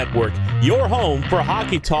Network, your home for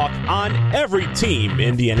hockey talk on every team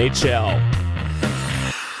in the NHL.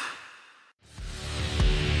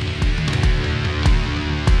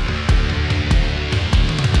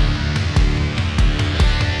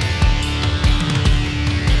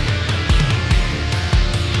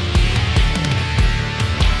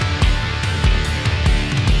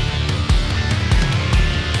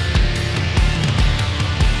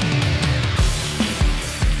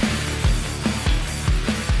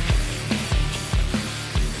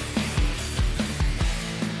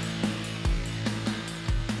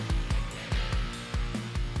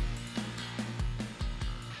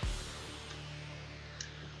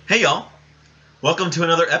 Hey y'all, welcome to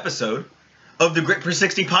another episode of the Grit Per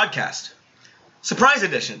 60 podcast. Surprise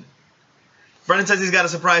edition. Brendan says he's got a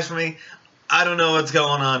surprise for me. I don't know what's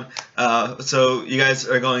going on. So you guys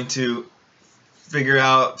are going to figure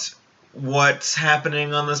out what's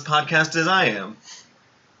happening on this podcast as I am.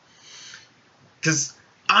 Because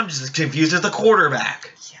I'm just as confused as the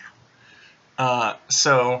quarterback. Yeah.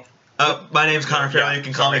 My name's Connor Farrell. You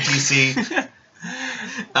can call me TC.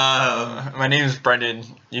 My name is Brendan.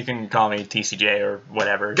 You can call me TCJ or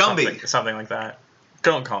whatever. Gumby. Something like that.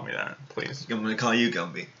 Don't call me that, please. I'm going to call you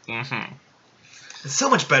Gumby. Mm-hmm. It's so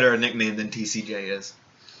much better a nickname than TCJ is.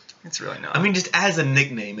 It's really not. I mean, just as a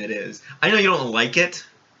nickname, it is. I know you don't like it,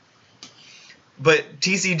 but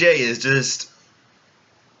TCJ is just,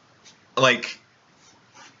 like,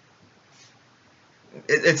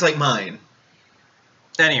 it's like mine.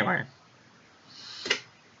 Anyway.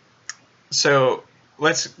 So,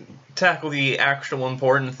 let's tackle the actual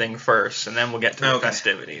important thing first, and then we'll get to the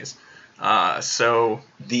festivities.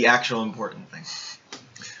 The actual important thing.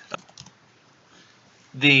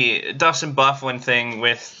 The Dustin Byfuglien thing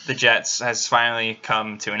with the Jets has finally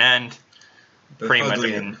come to an end. We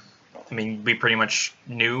pretty much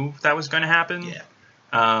knew that was going to happen.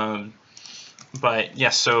 Yeah. But,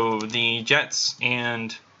 yes, so the Jets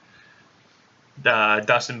and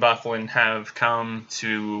Dustin Byfuglien have come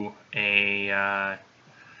to a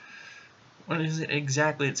what is it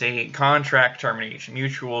exactly? It's a contract termination,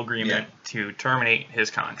 mutual agreement to terminate his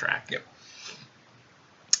contract. Yep.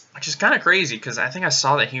 Which is kind of crazy because I think I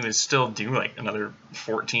saw that he was still due like another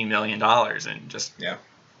 $14 million and just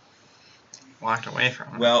walked away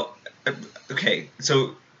from it. Well, okay,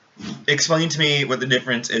 so explain to me what the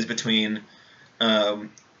difference is between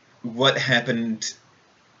what happened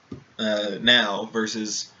now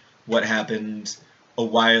versus what happened a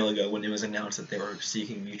while ago when it was announced that they were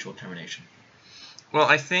seeking mutual termination. Well,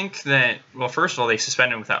 I think that, first of all, they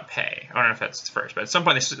suspended him without pay. I don't know if that's the first, but at some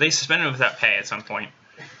point they suspended him without pay at some point.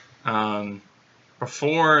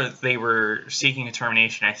 Before they were seeking a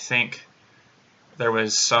termination, I think there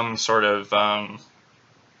was some sort of,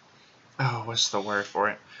 what's the word for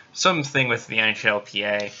it? Something with the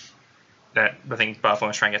NHLPA that I think Byfuglien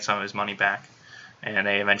was trying to get some of his money back. And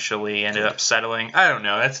they eventually ended up settling. I don't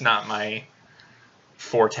know. That's not my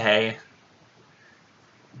forte.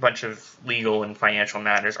 A bunch of legal and financial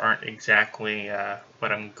matters aren't exactly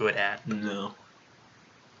what I'm good at. No.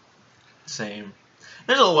 Same.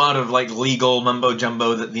 There's a lot of like legal mumbo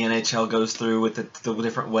jumbo that the NHL goes through with the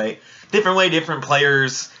different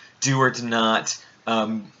players do or do not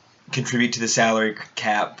contribute to the salary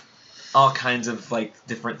cap. All kinds of like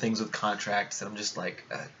different things with contracts that I'm just like,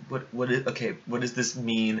 what does this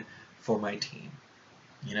mean for my team?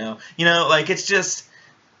 You know, like it's just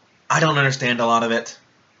I don't understand a lot of it.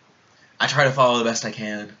 I try to follow the best I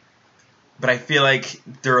can, but I feel like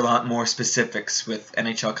there are a lot more specifics with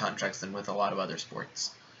NHL contracts than with a lot of other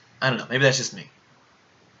sports. I don't know. Maybe that's just me.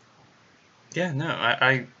 Yeah, no,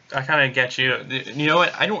 I kind of get you. You know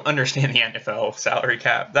what? I don't understand the NFL salary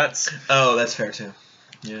cap. That's fair too.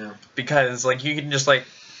 Yeah, because like you can just like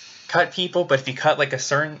cut people, but if you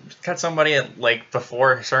cut somebody at like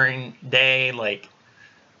before a certain day, like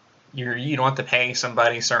you don't have to pay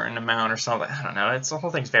somebody a certain amount or something. I don't know. The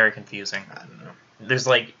whole thing's very confusing. I don't know. There's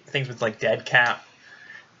like things with like dead cap,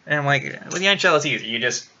 and I'm like with the NHL it's easy.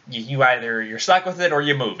 You either you're stuck with it or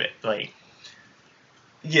you move it. Like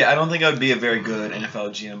yeah, I don't think I would be a very good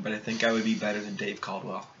NFL GM, but I think I would be better than Dave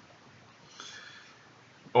Caldwell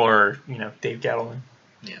or Dave Gettleman.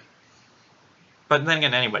 Yeah. But then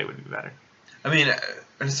again, anybody would be better. I mean, at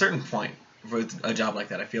a certain point, with a job like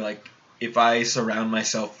that, I feel like if I surround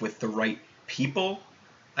myself with the right people,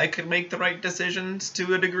 I could make the right decisions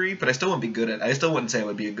to a degree, but I still wouldn't be good at. I still wouldn't say I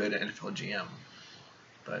would be a good NFL GM.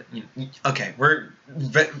 But okay, we're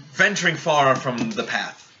venturing far from the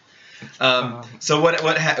path. So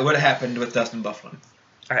what happened with Dustin Byfuglien?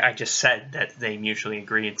 I just said that they mutually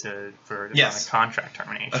agreed for the contract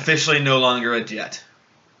termination. Officially no longer a Jet.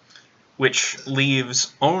 which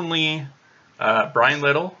leaves only Brian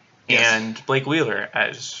Little and Blake Wheeler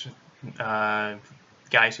as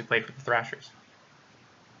guys who played for the Thrashers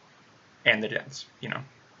and the Jets.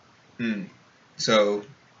 So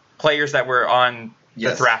players that were on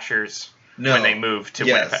the Thrashers when they moved to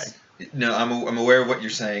Winnipeg. No, I'm aware of what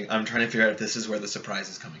you're saying. I'm trying to figure out if this is where the surprise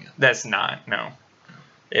is coming in. That's not. No.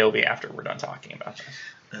 It'll be after we're done talking about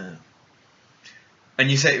this.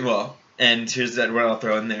 And you say, well, and here's what I'll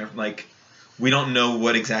throw in there. Like, we don't know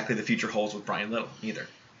what exactly the future holds with Brian Little either.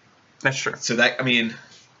 That's true. So that, I mean,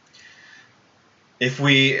 if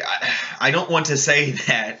I don't want to say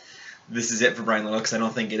that this is it for Brian Little because I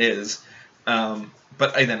don't think it is. But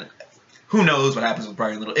then, who knows what happens with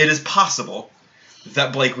Brian Little? It is possible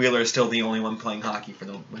that Blake Wheeler is still the only one playing hockey for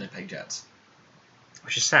the Winnipeg Jets.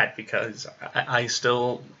 Which is sad because I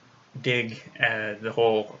still dig the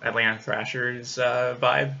whole Atlanta Thrashers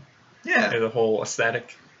vibe. Yeah. The whole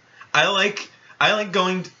aesthetic. I like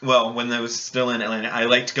going, when I was still in Atlanta, I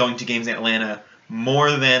liked going to games in Atlanta more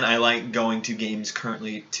than I like going to games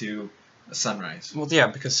currently to Sunrise. Well, yeah,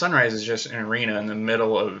 because Sunrise is just an arena in the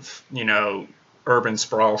middle of, urban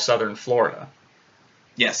sprawl, southern Florida.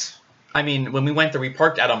 Yes. I mean, when we went there, we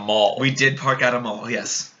parked at a mall. We did park at a mall,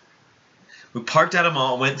 yes. We parked at a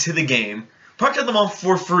mall, went to the game, parked at the mall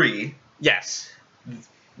for free. Yes.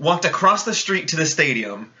 Walked across the street to the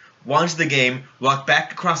stadium, watched the game, walked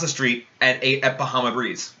back across the street, and ate at Bahama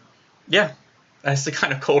Breeze. Yeah. That's the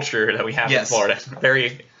kind of culture that we have in Florida.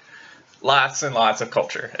 Lots and lots of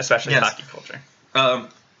culture, especially hockey culture.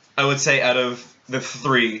 I would say out of the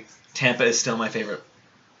three, Tampa is still my favorite.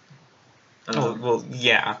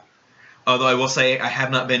 Yeah. Although I will say I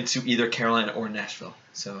have not been to either Carolina or Nashville,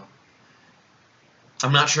 so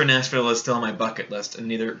I'm not sure Nashville is still on my bucket list, and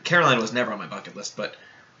neither Carolina was never on my bucket list. But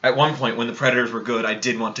at one point, when the Predators were good, I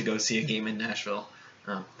did want to go see a game in Nashville.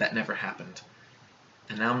 That never happened,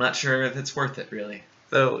 and now I'm not sure if it's worth it really.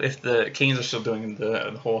 Though if the Kings are still doing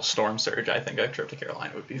the whole storm surge, I think a trip to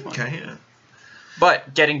Carolina would be fun. Okay, yeah.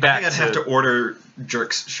 But getting back, I think I'd have to order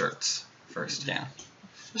Jerks shirts first. Yeah.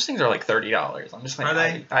 Those things are like $30. I'm just like, are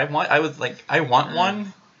they? I want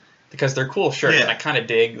one because they're cool shirts. Yeah. And I kind of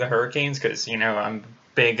dig the Hurricanes because I'm a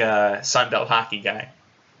big Sunbelt hockey guy.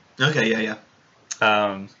 Okay,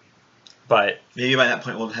 yeah. But maybe by that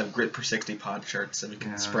point we'll have Grit per 60 pod shirts and we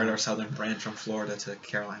can spread our southern brand from Florida to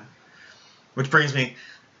Carolina. Which brings me,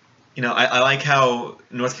 I like how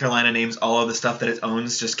North Carolina names all of the stuff that it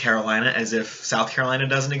owns just Carolina as if South Carolina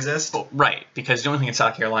doesn't exist. Well, right, because the only thing in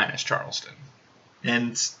South Carolina is Charleston.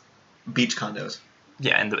 And beach condos.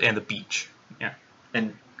 Yeah, and the beach. Yeah.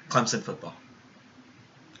 And Clemson football.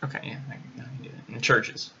 Okay, yeah. I get it. And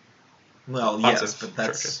churches. Well, Lots yes, but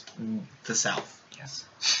that's churches. The South. Yes.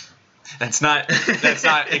 That's not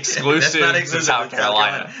exclusive to South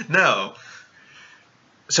Carolina. No.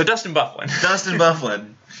 So Dustin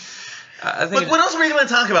Byfuglien. I think what else are we going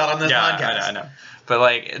to talk about on this podcast? I know. But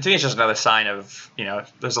I think it's just another sign of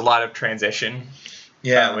there's a lot of transition.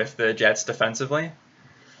 Yeah. With the Jets defensively.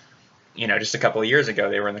 Just a couple of years ago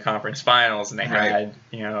they were in the conference finals and they had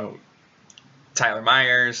Tyler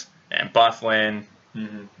Myers and Byfuglien,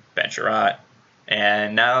 Ben Sherratt,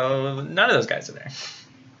 and now none of those guys are there.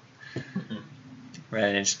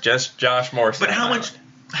 And it's just Josh Morrison. But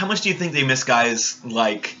how much do you think they miss guys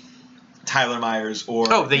like Tyler Myers or?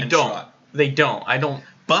 Oh, they don't. Sherratt? They don't. I don't.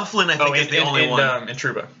 Byfuglien, I think, is the only one. And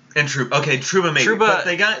Trouba. And Trouba. Okay, Trouba maybe. But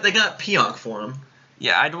they got Pionk for him.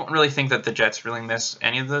 Yeah, I don't really think that the Jets really miss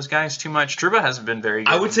any of those guys too much. Trouba hasn't been very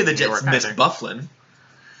good. I would say the Jets miss Byfuglien.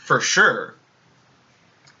 For sure.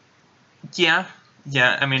 Yeah.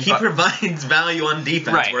 I mean, he provides value on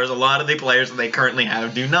defense, whereas a lot of the players that they currently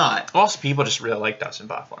have do not. Also, people just really like Dustin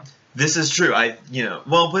Byfuglien. This is true. I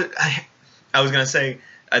was gonna say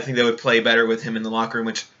I think they would play better with him in the locker room,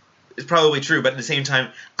 which is probably true. But at the same time,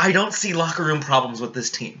 I don't see locker room problems with this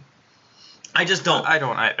team. I just don't. I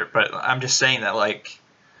don't either. But I'm just saying that,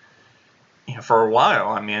 for a while,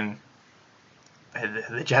 I mean,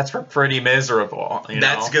 the Jets were pretty miserable.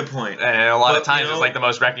 That's a good point. And a lot of times, it's the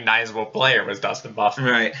most recognizable player was Dustin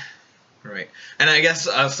Byfuglien. Right. And I guess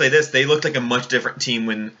I'll say this: they looked like a much different team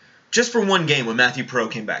when, just for one game, when Matthew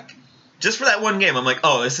Perreault came back. Just for that one game, I'm like,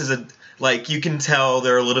 oh, this is you can tell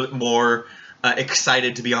they're a little bit more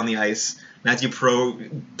excited to be on the ice. Matthew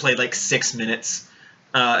Perreault played 6 minutes.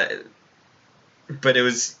 But it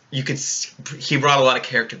was he brought a lot of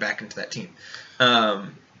character back into that team.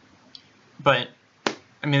 But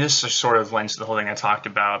I mean, this just sort of lends to the whole thing I talked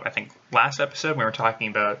about. I think last episode we were talking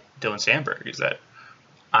about Dylan Sandberg. Is that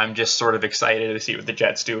I'm just sort of excited to see what the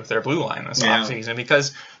Jets do with their blue line this offseason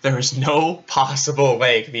because there is no possible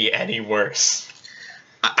way it could be any worse.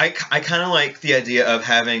 I kind of like the idea of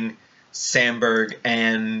having Sandberg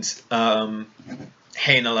and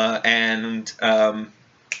Heinola and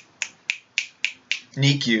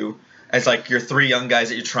Niku as like your 3 young guys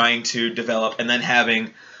that you're trying to develop, and then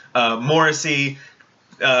having Morrissey,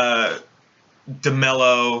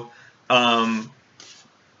 DeMello,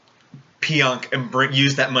 Pionk, and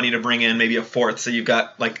use that money to bring in maybe a 4th. So you've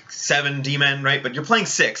got like 7 D-men, right? But you're playing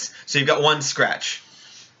 6, so you've got 1 scratch.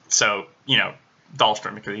 So,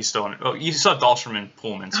 Dahlstrom, because he's still you still have Dahlstrom and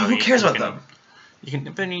Pullman. So who cares about them? You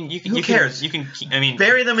can. I mean, Who cares? You can.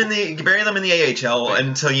 Bury them in the AHL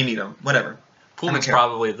until you need them. Whatever. Pullman's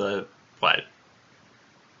probably the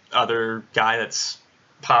other guy that's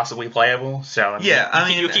possibly playable. So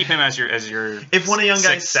you keep him as your if one of young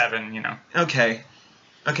guys 6-7,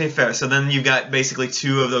 Okay, fair. So then you've got basically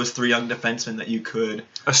 2 of those 3 young defensemen that you could,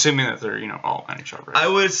 assuming that they're all NHL ready. I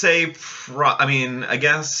would say, I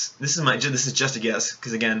guess this is just a guess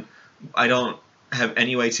because again, I don't have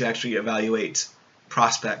any way to actually evaluate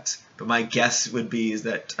prospect. But my guess would be is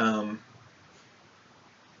that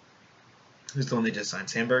who's the one they just signed?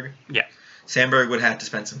 Sandberg? Yeah. Sandberg would have to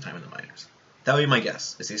spend some time in the minors. That would be my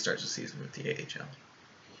guess as he starts the season with the AHL.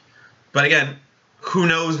 But again, who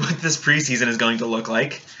knows what this preseason is going to look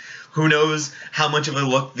like? Who knows how much of a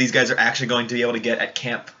look these guys are actually going to be able to get at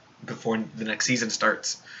camp before the next season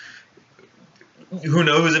starts? Who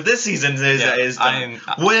knows if this season is done?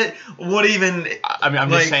 What even?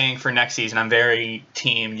 I'm just saying for next season, I'm very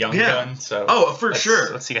team young gun. So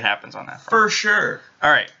sure. Let's see what happens on that front. For sure.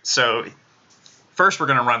 All right. So first, we're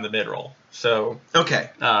gonna run the mid roll. So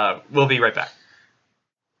okay. We'll be right back.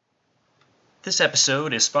 This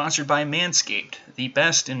episode is sponsored by Manscaped, the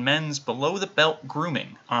best in men's below-the-belt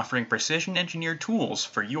grooming, offering precision-engineered tools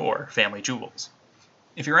for your family jewels.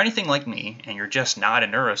 If you're anything like me, and you're just not a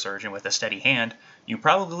neurosurgeon with a steady hand, you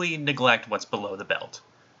probably neglect what's below the belt.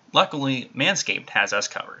 Luckily, Manscaped has us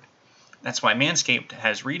covered. That's why Manscaped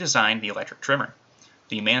has redesigned the electric trimmer.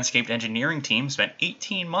 The Manscaped engineering team spent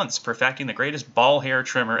 18 months perfecting the greatest ball hair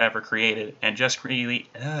trimmer ever created, and just really...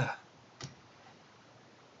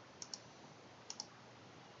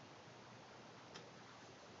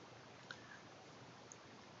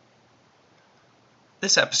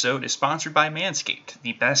 This episode is sponsored by Manscaped,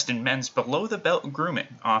 the best in men's below-the-belt grooming,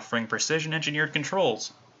 offering precision-engineered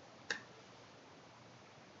controls.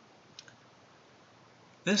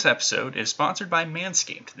 This episode is sponsored by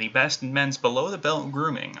Manscaped, the best in men's below-the-belt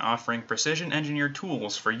grooming, offering precision-engineered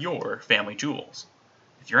tools for your family jewels.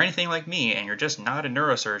 If you're anything like me and you're just not a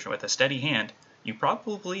neurosurgeon with a steady hand, you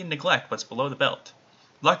probably neglect what's below the belt.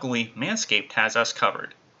 Luckily, Manscaped has us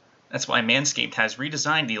covered. That's why Manscaped has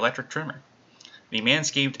redesigned the electric trimmer. The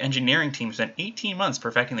Manscaped engineering team spent 18 months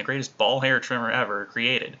perfecting the greatest ball hair trimmer ever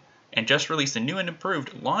created, and just released a new and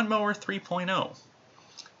improved Lawnmower 3.0.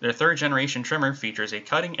 Their 3rd-generation trimmer features a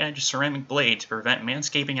cutting-edge ceramic blade to prevent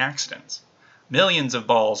manscaping accidents. Millions of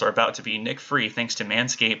balls are about to be nick-free thanks to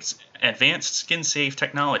Manscaped's advanced skin-safe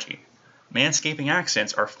technology. Manscaping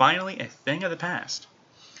accidents are finally a thing of the past.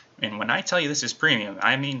 And when I tell you this is premium,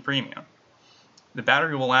 I mean premium. The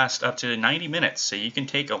battery will last up to 90 minutes, so you can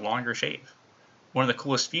take a longer shave. One of the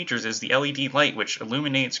coolest features is the LED light, which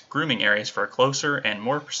illuminates grooming areas for a closer and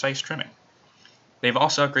more precise trimming. They've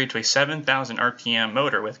also upgraded to a 7,000 RPM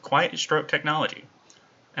motor with quiet stroke technology.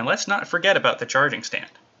 And let's not forget about the charging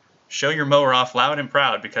stand. Show your mower off loud and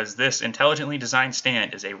proud because this intelligently designed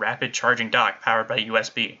stand is a rapid charging dock powered by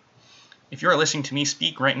USB. If you are listening to me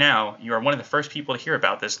speak right now, you are one of the first people to hear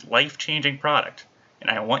about this life-changing product,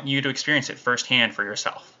 and I want you to experience it firsthand for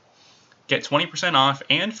yourself. Get 20% off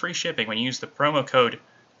and free shipping when you use the promo code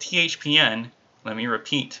THPN, let me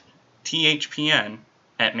repeat, THPN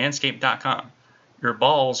at manscaped.com. Your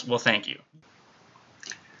balls will thank you.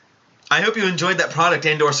 I hope you enjoyed that product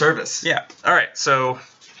and or service. Yeah. All right. So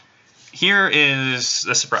here is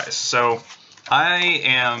the surprise. So I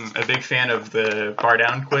am a big fan of the bar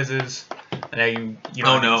down quizzes. I know you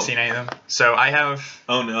haven't seen any of them. So I have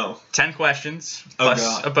 10 questions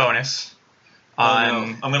plus a bonus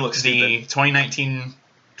on I'm gonna look the 2019-2020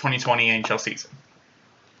 NHL season.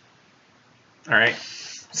 All right.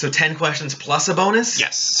 So 10 questions plus a bonus?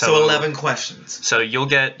 Yes. So 11 questions. So you'll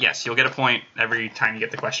get a point every time you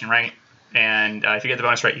get the question right, and if you get the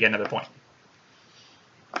bonus right, you get another point.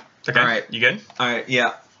 Okay. All right. You good? All right.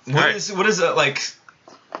 Yeah. What is it like?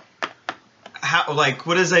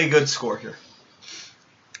 What is a good score here?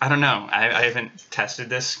 I don't know. I haven't tested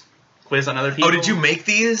this quiz on other people. Oh, did you make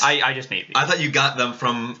these? I just made these. I thought you got them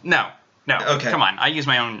from... No. Okay. Come on. I use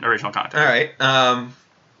my own original content. All right.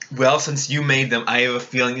 Well, since you made them, I have a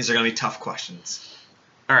feeling these are going to be tough questions.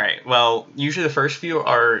 All right. Well, usually the first few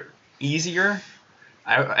are easier,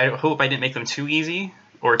 I hope I didn't make them too easy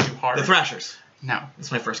or too hard. The Thrashers. No.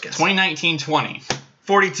 That's my first guess. 2019-20.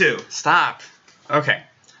 42. Stop. Okay.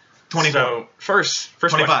 24. So, first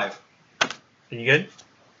 25. question. Are you good?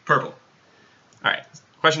 Purple. All right.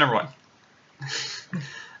 Question number 1.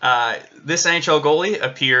 This NHL goalie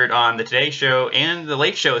appeared on The Today Show and The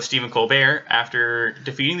Late Show with Stephen Colbert after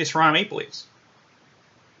defeating the Toronto Maple Leafs.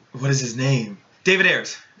 What is his name? David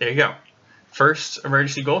Ayres. There you go. First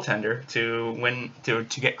emergency goaltender to win to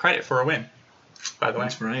get credit for a win. By the way,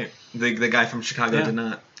 That's right. The guy from Chicago did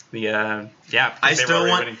not. I still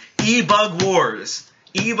want E-Bug Wars.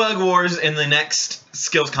 E-Bug Wars in the next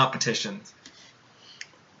skills competition.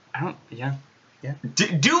 Do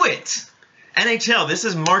it! NHL, this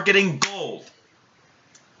is marketing gold.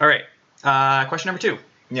 All right. Question number 2.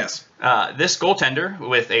 Yes. This goaltender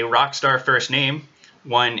with a rock star first name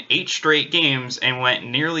won 8 straight games and went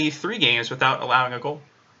nearly 3 games without allowing a goal.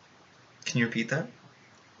 Can you repeat that?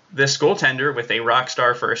 This goaltender with a rock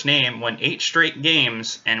star first name won 8 straight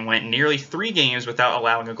games and went nearly 3 games without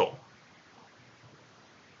allowing a goal.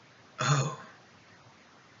 Oh.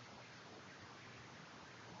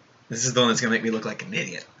 This is the one that's going to make me look like an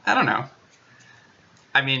idiot. I don't know.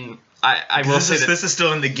 I mean, I will say that this is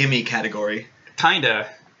still in the gimme category. Kinda.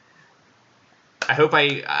 I hope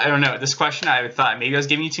I don't know. This question, I thought maybe I was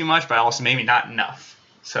giving you too much, but also maybe not enough.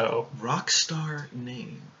 So. Rockstar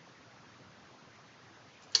name.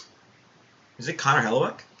 Is it Connor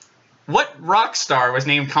Hellebuck? What rock star was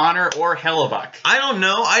named Connor or Hellebuck? I don't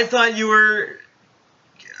know. I thought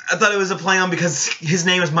it was a play on because his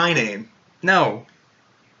name is my name. No.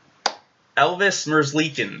 Elvis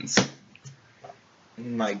Merzlikins.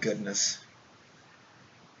 My goodness.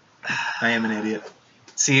 I am an idiot.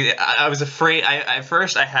 See, I was afraid. At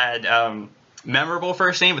first I had memorable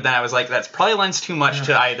first name, but then I was like, that's probably lends too much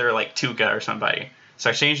to either like Tuca or somebody. So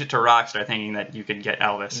I changed it to Rockstar, thinking that you could get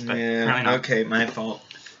Elvis, but apparently not. Okay, my fault.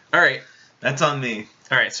 All right. That's on me.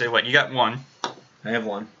 All right, so what? You got 1. I have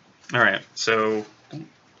 1. All right, so...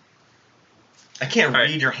 I can't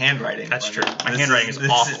read your handwriting. That's true. My handwriting is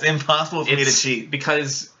awful. This is impossible for me to cheat.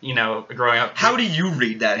 Because, growing up... How do you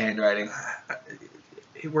read that handwriting?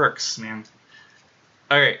 It works, man.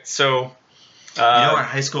 All right, so... one of our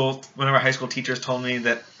high school teachers told me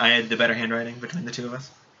that I had the better handwriting between the two of us.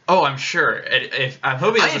 Oh, I'm sure. I'm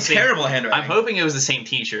hoping I had terrible handwriting. I'm hoping it was the same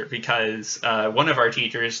teacher because one of our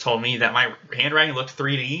teachers told me that my handwriting looked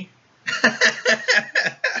 3D.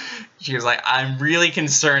 She was like, I'm really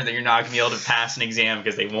concerned that you're not going to be able to pass an exam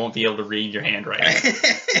because they won't be able to read your handwriting.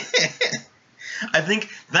 I think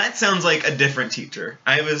that sounds like a different teacher.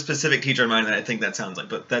 I have a specific teacher in mind that I think that sounds like,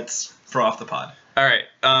 but that's for off the pod. All right.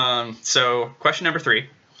 So question number 3.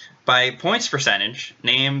 By points percentage,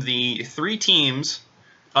 name the 3 teams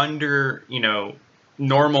under,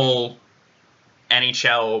 normal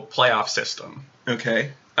NHL playoff system.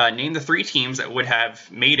 Okay. Name the 3 teams that would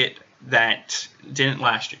have made it that didn't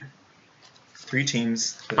last year. 3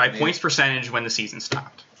 teams. By points percentage when the season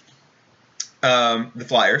stopped. The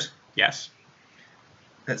Flyers. Yes.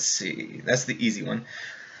 Let's see. That's the easy one.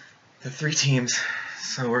 The 3 teams.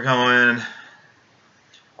 So we're going...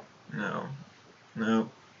 No.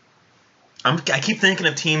 I keep thinking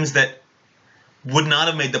of teams that would not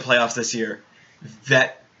have made the playoffs this year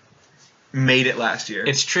that made it last year.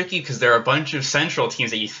 It's tricky because there are a bunch of Central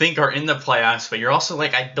teams that you think are in the playoffs, but you're also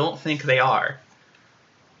like, I don't think they are.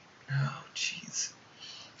 Oh, jeez.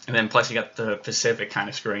 And then plus you got the Pacific kind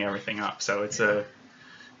of screwing everything up, so it's an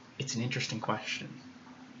interesting question.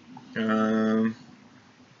 Let's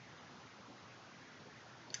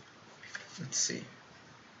see.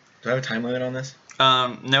 Do I have a time limit on this?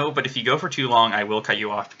 No, but if you go for too long, I will cut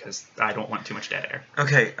you off because I don't want too much dead air.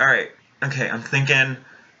 Okay, all right. Okay, I'm thinking.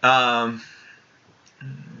 The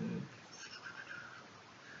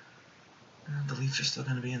Leafs are still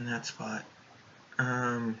going to be in that spot.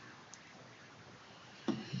 I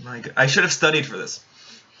should have studied for this.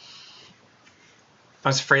 I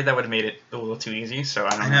was afraid that would have made it a little too easy, so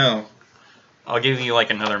I don't know. I know. I'll give you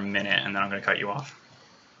like another minute, and then I'm going to cut you off.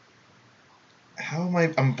 How am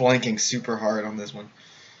I? I'm blanking super hard on this one.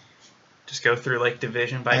 Just go through like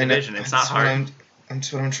division by division. It's not hard.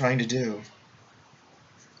 That's what I'm trying to do.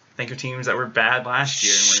 Think of teams that were bad last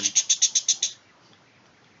year.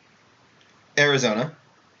 Arizona.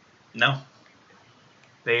 No.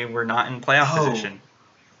 They were not in playoff position.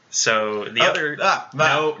 So the other...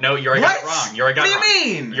 No, you already got it wrong. You already got it wrong. What do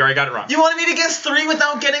you mean? You already got it wrong. You wanted me to guess 3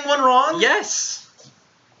 without getting one wrong? Yes.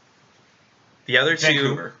 The other 2...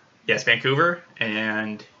 Vancouver. Yes, Vancouver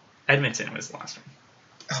and Edmonton was the last one.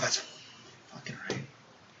 Oh, that's fucking right.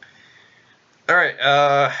 All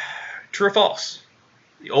right. True or false?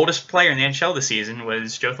 The oldest player in the NHL this season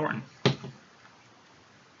was Joe Thornton.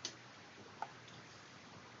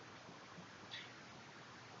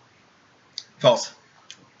 False.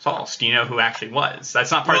 False. Do you know who actually was?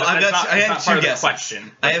 That's not part Well, of the, I have that's not part two of the guesses.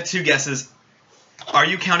 question. I have two guesses. Are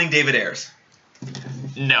you counting David Ayres?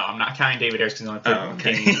 No, I'm not counting David Ayres because only played one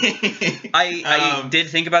game. okay. I did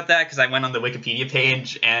think about that because I went on the Wikipedia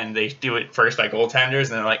page and they do it first by goaltenders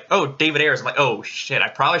and they're like, oh, David Ayres. I'm like, oh shit, I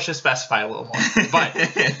probably should specify a little more. But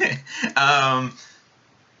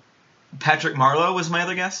Patrick Marleau was my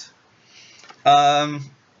other guess. Zdeno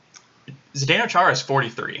Chara is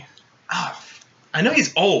 43. Oh, I know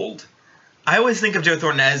he's old. I always think of Joe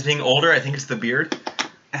Thornton as being older. I think it's the beard.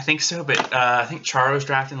 I think so, but I think Chara was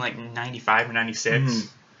drafted in like 95 or 96.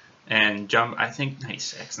 And I think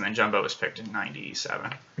 96, and then Jumbo was picked in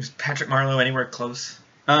 97. Was Patrick Marleau anywhere close?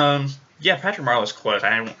 Yeah, Patrick Marleau's close.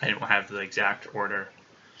 I don't have the exact order.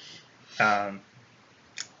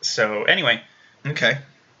 So anyway. Okay.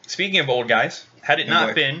 Speaking of old guys, had it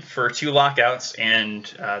not been for 2 lockouts and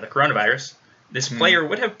the coronavirus, this player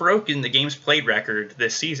would have broken the games played record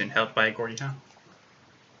this season held by Gordie Howe.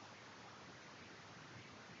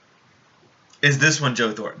 Is this one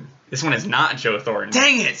Joe Thornton? This one is not Joe Thornton.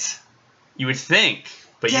 Dang it! You would think,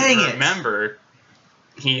 but you remember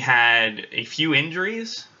he had a few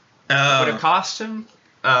injuries that would have cost him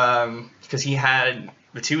because he had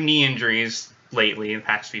the 2 knee injuries lately in the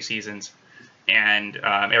past few seasons, and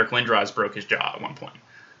Eric Lindros broke his jaw at one point.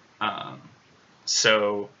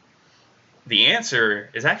 So the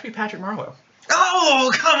answer is actually Patrick Marleau.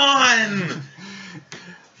 Oh, come on!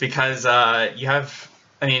 Because you have...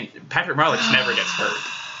 I mean, Patrick Marleau just never gets hurt.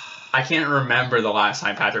 I can't remember the last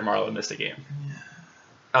time Patrick Marleau missed a game.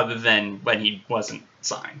 Other than when he wasn't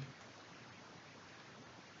signed.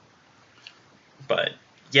 But,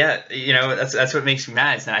 yeah, you know, that's what makes me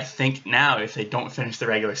mad. Is that I think now, if they don't finish the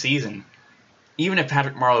regular season, even if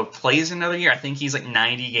Patrick Marleau plays another year, I think he's like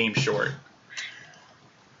 90 games short.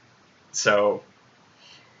 So,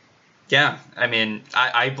 yeah, I mean,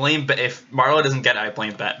 I blame... If Marleau doesn't get it, I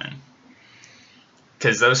blame Bettman.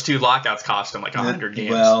 Because those 2 lockouts cost him like 100 games.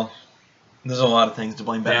 Well, there's a lot of things to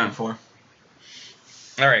blame Batman for.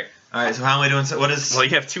 All right. So how am I doing? So what is? Well, you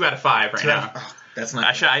have 2 out of 5 right now. That's not.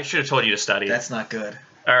 I should have told you to study. That's not good.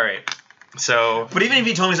 All right. So. But even if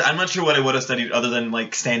you told me, I'm not sure what I would have studied other than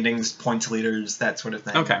like standings, points leaders, that sort of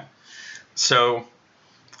thing. Okay. So,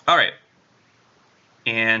 all right.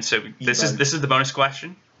 And so this is the bonus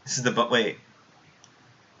question. This is the wait.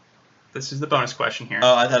 This is the bonus question here.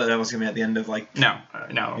 Oh, I thought that was gonna be at the end of like. No.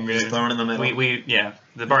 I'm just throwing in the middle.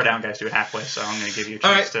 The bar down guys do it halfway, so I'm gonna give you a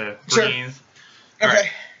chance to breathe. Sure. Okay.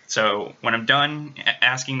 Right. So when I'm done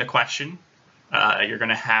asking the question, you're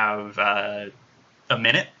gonna have a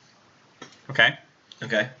minute. Okay.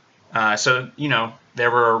 Okay. So you know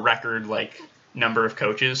there were a record like number of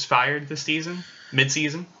coaches fired this season,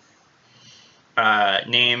 mid-season.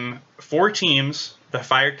 Name 4 teams, the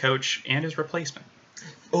fired coach and his replacement.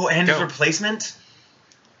 Oh, and his replacement?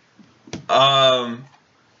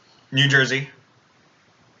 New Jersey.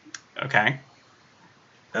 Okay.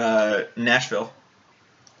 Nashville.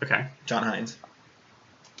 Okay. John Hines.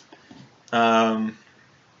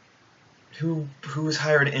 Who was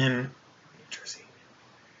hired in New Jersey?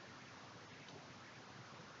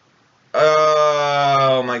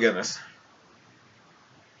 Oh my goodness.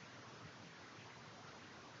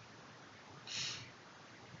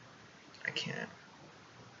 I can't.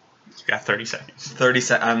 You got 30 seconds. 30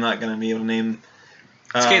 seconds. I'm not going to be able to name.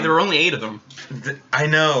 It's okay, there were only 8 of them. I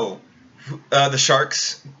know. The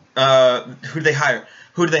Sharks. Who did they hire?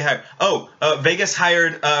 Oh, Vegas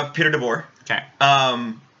hired Peter DeBoer. Okay.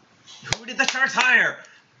 Who did the Sharks hire?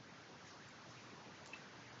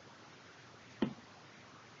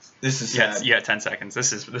 This is sad. You got 10 seconds.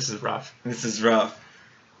 This is rough. This is rough.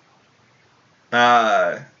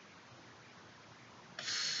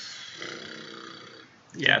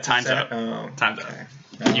 Yeah, time's up. Oh, time's okay.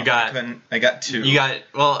 up. I got 2.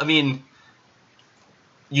 Well, I mean,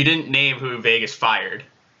 you didn't name who Vegas fired.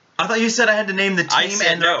 I thought you said I had to name the team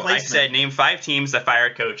and the replacement. I said name 5 teams that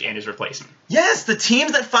fired coach and his replacement. Yes, the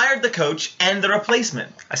teams that fired the coach and the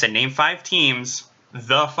replacement. I said name 5 teams,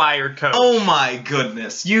 the fired coach. Oh my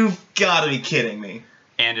goodness. You've got to be kidding me.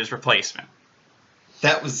 And his replacement.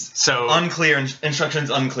 That was unclear. Instructions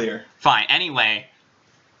unclear. Fine. Anyway,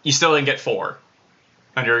 you still didn't get 4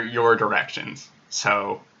 under your directions.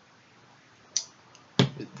 So,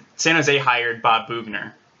 San Jose hired Bob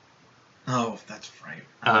Bugner. Oh, that's right.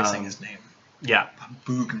 I'm always saying his name. Yeah. Bob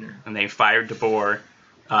Bugner. And they fired DeBoer.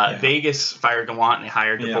 Vegas fired Gallant and they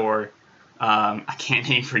hired DeBoer. I can't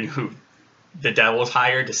name for you who the Devils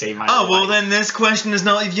hired to save my Oh, well, life. then this question is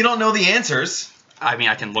not... If you don't know the answers... I mean,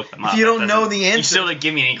 I can look them up. If you don't know the answer... You still didn't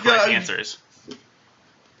give me any correct answers.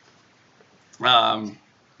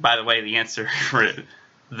 By the way, the answer for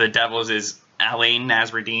the Devils is Alain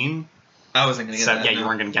Nasreddine. I wasn't going to get that. Yeah, you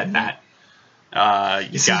weren't going to get that.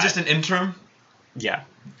 Is he just an interim? Yeah.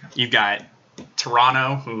 You've got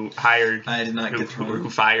Toronto, who hired... I did not get Toronto. Who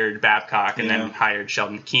fired Babcock and then hired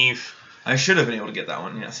Sheldon Keefe. I should have been able to get that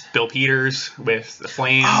one, yes. Bill Peters with the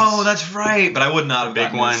Flames. Oh, that's right. But I would not have big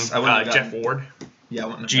gotten one. His, I wouldn't have Jeff gotten, Ward. Yeah, I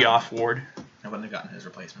wouldn't have Geoff Ward. I wouldn't have gotten his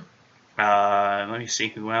replacement. Let me see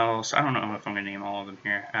who else. I don't know if I'm going to name all of them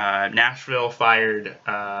here. Nashville fired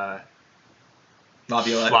Laviolette.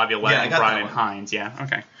 Yeah, and brought in Hines. Yeah,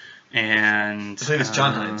 okay. And I believe it's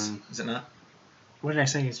John Hines. Is it not? What did I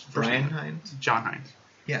say? His first Brian name? Hines? John Hines.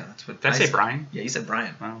 Yeah, that's what. Did I say Brian? Yeah, you said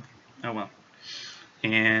Brian. Well, oh well.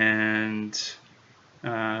 And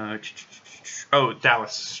Dallas,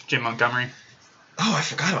 Jim Montgomery. Oh, I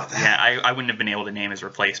forgot about that. Yeah, I wouldn't have been able to name his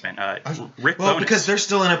replacement. Rick Well, Bowness. because they're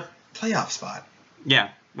still in a playoff spot. Yeah.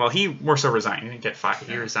 Well, he more so resigned. He didn't get fired.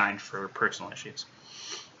 He resigned for personal issues.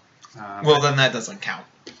 Well, then that doesn't count.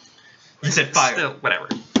 He said fired. Still, whatever.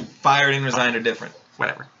 Fired and resigned are different.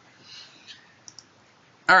 Whatever.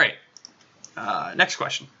 All right. Next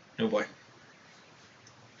question. Oh boy.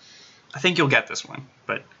 I think you'll get this one.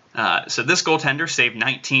 But so this goaltender saved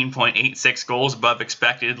 19.86 goals above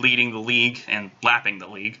expected, leading the league and lapping the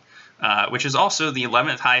league, which is also the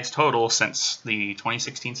 11th highest total since the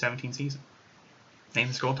 2016-17 season. Name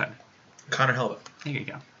this goaltender. Connor Hellebuyck. There you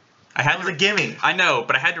go. That was a gimme. I know,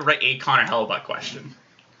 but I had to write a Connor Hellebuyck question.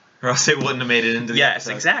 Or else it wouldn't have made it into the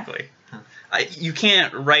episode. Exactly. You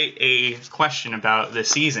can't write a question about the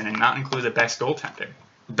season and not include the best goaltender.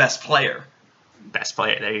 Best player. Best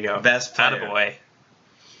player. There you go. Best player. Attaboy.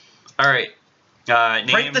 All right.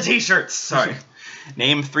 Print the T-shirts. Sorry.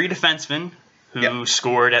 Name 3 defensemen who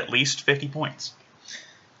scored at least 50 points.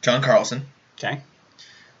 John Carlson. Okay.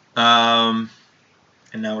 And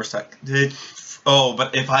now we're stuck.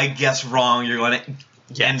 But if I guess wrong, you're going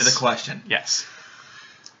to end the question. Yes.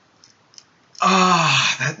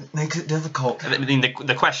 That makes it difficult. I mean,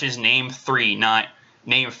 the question is name 3, not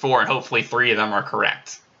name 4, and hopefully 3 of them are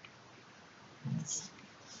correct.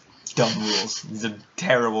 Dumb rules. These are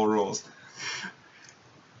terrible rules.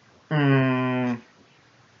 I'll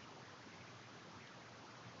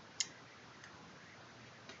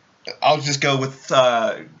just go with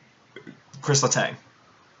Chris Letang.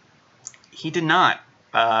 He did not.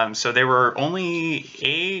 So there were only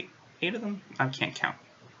 8 of them? I can't count.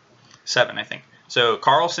 7, I think. So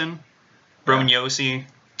Carlson, Roman Josi,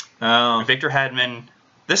 Victor Hedman.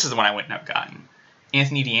 This is the one I wouldn't have gotten.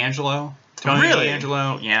 Anthony D'Angelo. Tony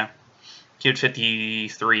D'Angelo. Yeah. He had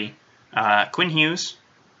 53. Quinn Hughes,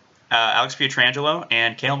 Alex Pietrangelo,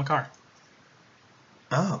 and Cale Makar.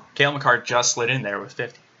 Oh. Cale Makar just slid in there with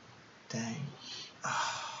 50. Dang. All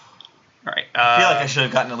right. I feel like I should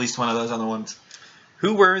have gotten at least one of those other ones.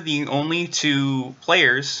 Who were the only 2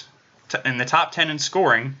 players in the top 10 in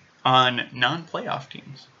scoring on non-playoff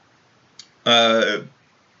teams?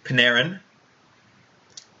 Panarin.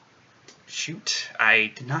 Shoot,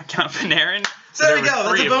 I did not count Panarin. So there we go.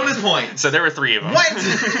 That's a bonus point. So there were 3 of them. What?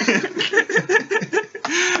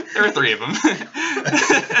 There were 3 of them.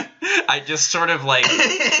 I just sort of I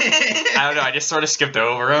don't know. I just sort of skipped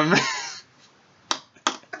over them.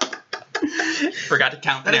 Forgot to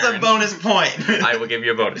count Panarin. That is a bonus point. I will give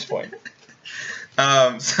you a bonus point.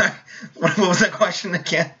 Sorry. What was that question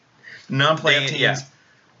again? Non-playoff teams. Yeah.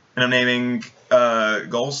 And I'm naming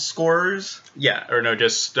goal scorers. Yeah, or no,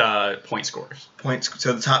 just point scorers.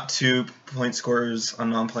 So the top 2 point scorers on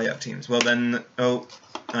non-playoff teams. Well then, I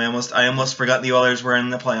almost forgot the Oilers were in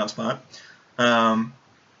the playoff spot. That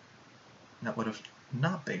would have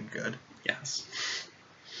not been good. Yes.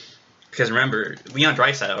 Because remember, Leon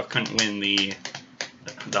Draisaitl couldn't win the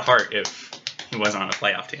Hart if he wasn't on a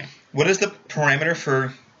playoff team. What is the parameter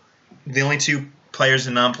for the only 2 players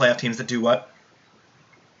in non-playoff teams that do what?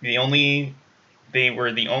 They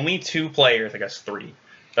were the only 2 players, I guess 3,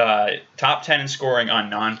 top 10 in scoring on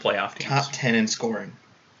non-playoff teams. Top 10 in scoring.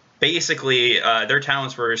 Basically, their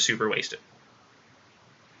talents were super wasted.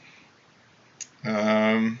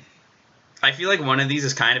 I feel like one of these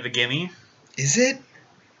is kind of a gimme. Is it?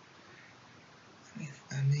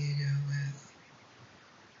 Let me go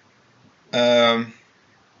with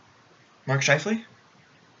Mark Scheifele?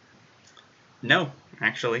 No,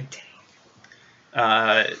 actually.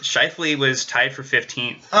 Scheifele was tied for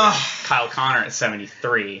 15th. Kyle Connor at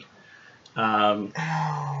 73.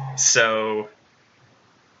 So,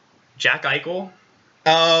 Jack Eichel.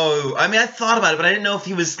 Oh, I mean, I thought about it, but I didn't know if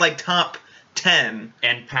he was like top 10.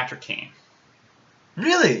 And Patrick Kane.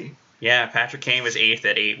 Really? Yeah, Patrick Kane was 8th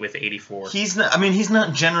at 8 with 84. He's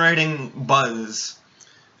not generating buzz.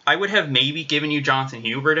 I would have maybe given you Jonathan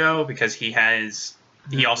Huberdeau because he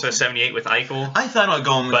also has 78 with Eichel. I thought about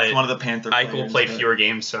going with one of the Panther players. Eichel played fewer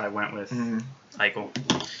games, so I went with Eichel.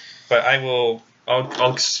 But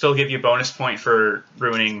I'll still give you a bonus point for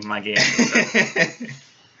ruining my game. So.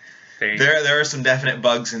 There are some definite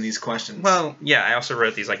bugs in these questions. Well, yeah, I also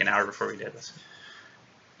wrote these like an hour before we did this.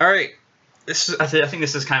 All right. I think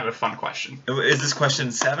this is kind of a fun question. Is this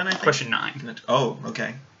question 7, I think? Question 9. Oh,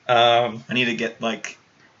 okay. I need to get,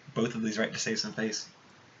 both of these right to save some face.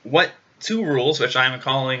 What 2 rules, which I'm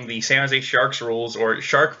calling the San Jose Sharks rules or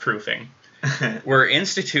shark proofing, were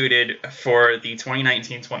instituted for the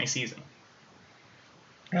 2019-20 season?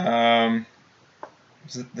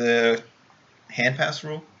 Is it the hand pass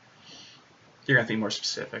rule? You're going to be more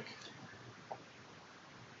specific.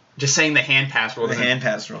 Just saying the hand pass rule. The hand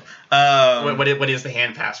pass rule. What is the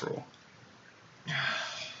hand pass rule?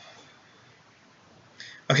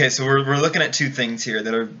 Okay, so we're looking at 2 things here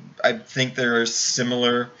that I think they're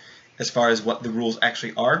similar as far as what the rules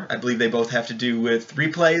actually are. I believe they both have to do with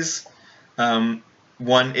replays.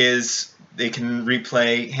 One is they can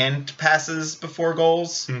replay hand passes before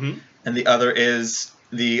goals, and the other is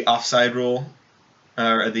the offside rule,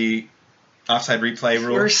 or the offside replay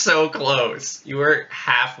rule. You were so close. You were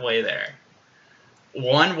halfway there.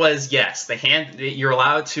 One was, yes, you're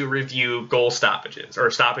allowed to review goal stoppages or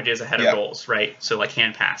stoppages ahead of goals, right? So like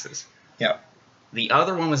hand passes. Yeah. The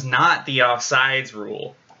other one was not the offsides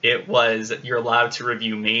rule. It was that you're allowed to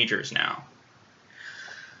review majors now.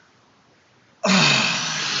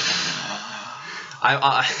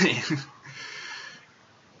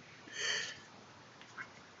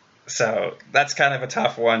 So that's kind of a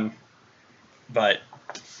tough one, but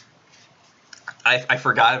I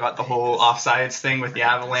forgot about the whole offsides thing with the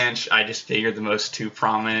Avalanche. I just figured the most 2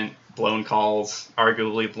 prominent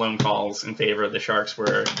arguably blown calls in favor of the Sharks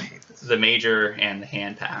were the major and the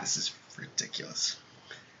hand pass. This is ridiculous.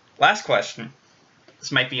 Last question.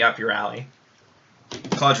 This might be up your alley.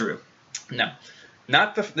 Claude Giroux. No.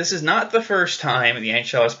 This is not the first time the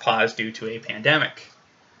NHL has paused due to a pandemic.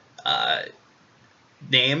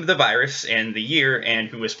 Name the virus and the year and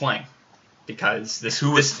who was playing. Because this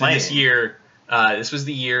year, this was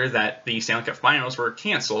the year that the Stanley Cup Finals were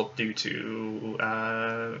canceled due to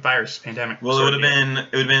virus pandemic. Well, it would have been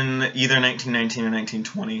either 1919 or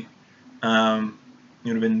 1920. It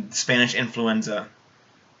would have been Spanish influenza.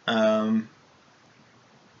 So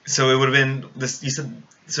it would have been this. You said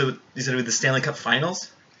it was the Stanley Cup Finals.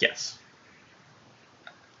 Yes.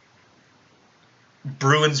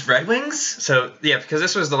 Bruins Red Wings. So yeah, because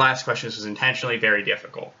this was the last question. This was intentionally very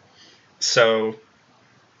difficult. So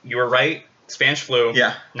you were right. Spanish flu.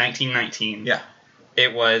 Yeah. 1919. Yeah.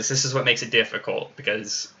 It was. This is what makes it difficult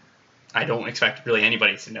because I don't expect really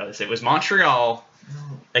anybody to know this. It was Montreal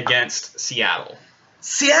against Seattle.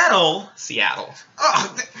 Seattle.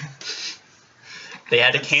 Oh. They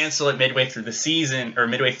had to cancel it midway through the season or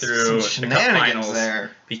midway through the Cup Finals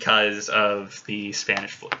because of the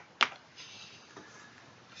Spanish flu.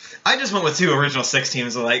 I just went with 2 original 6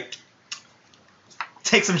 teams.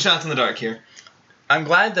 Take some shots in the dark here. I'm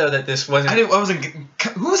glad though that this wasn't. Who was going to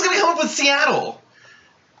come up with Seattle?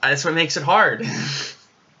 That's what makes it hard.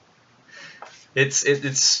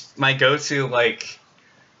 It's my go-to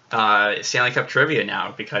Stanley Cup trivia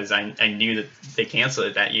now because I knew that they canceled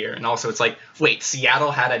it that year, and also it's like, wait,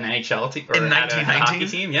 Seattle had an NHL team or in had a 1919? hockey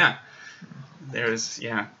team? Yeah, there was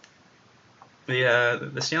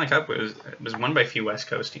The Stanley Cup was won by a few West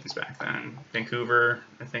Coast teams back then. Vancouver,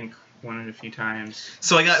 I think, won it a few times.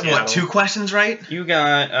 So I got Seattle. 2 questions right? You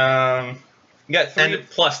got 3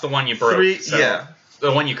 plus the one you broke. 3, so yeah.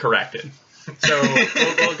 The one you corrected. So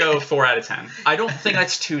we'll go 4 out of 10. I don't think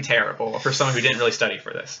that's too terrible for someone who didn't really study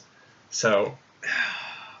for this. So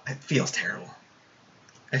it feels terrible.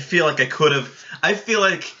 I feel like I could have. I feel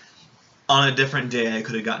like on a different day I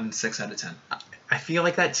could have gotten 6 out of 10. I feel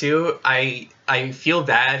like that too. I feel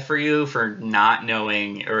bad for you for not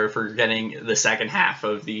knowing or for getting the second half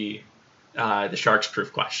of the Sharks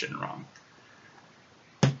proof question wrong.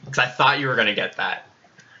 Because I thought you were going to get that.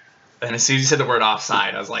 And as soon as you said the word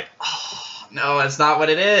offside, I was like, oh, no, that's not what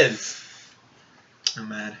it is. I'm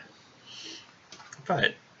mad.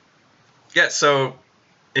 But, yeah, so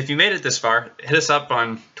if you made it this far, hit us up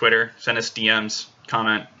on Twitter, send us DMs,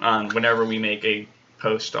 comment on whenever we make a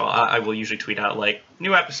post. I will usually tweet out,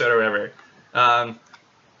 new episode or whatever.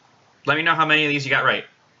 Let me know how many of these you got right.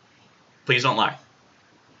 Please don't lie.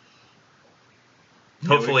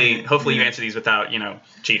 Hopefully you answer these without,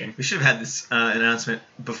 cheating. We should have had this announcement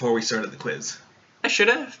before we started the quiz. I should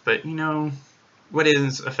have, but, what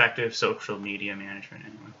is effective social media management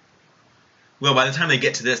anyway? Well, by the time they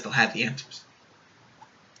get to this, they'll have the answers.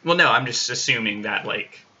 Well, no, I'm just assuming that,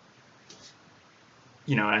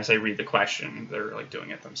 as I read the question, they're, doing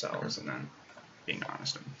it themselves and then being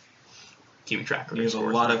honest and keeping track of You their have a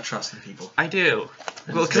scores. lot of trust in people. I do.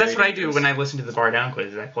 Well, because that's what I do when I listen to the Bar Down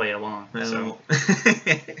quizzes. I play along. Well. So.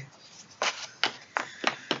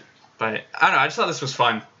 But, I don't know, I just thought this was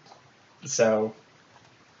fun. So,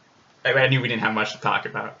 I knew we didn't have much to talk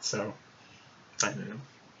about, so. But,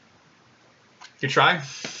 good try.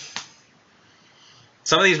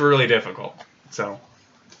 Some of these were really difficult, so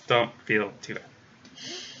don't feel too bad.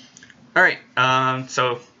 All right,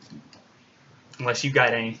 so unless you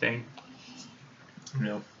got anything.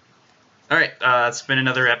 No. All right, it's been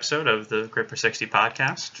another episode of the Gripper60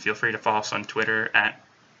 podcast. Feel free to follow us on Twitter at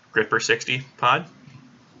Gripper60pod.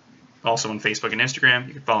 Also on Facebook and Instagram.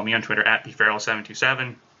 You can follow me on Twitter at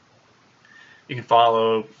bfarrell727. You can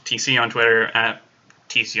follow TC on Twitter at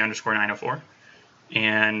TC_904.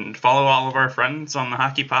 And follow all of our friends on the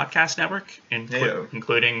Hockey Podcast Network,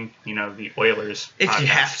 including, the Oilers if podcast, you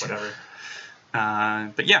have to. Whatever.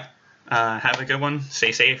 But yeah, have a good one.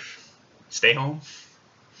 Stay safe. Stay home.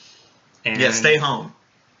 And stay home.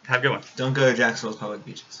 Have a good one. Don't go to Jacksonville's public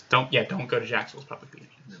beaches. Don't go to Jacksonville's public beaches.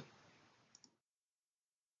 No.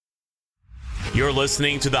 You're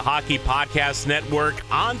listening to the Hockey Podcast Network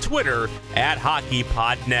on Twitter at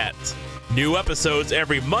HockeyPodNet. New episodes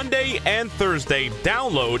every Monday and Thursday.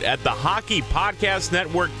 Download at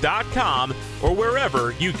thehockeypodcastnetwork.com or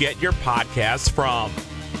wherever you get your podcasts from.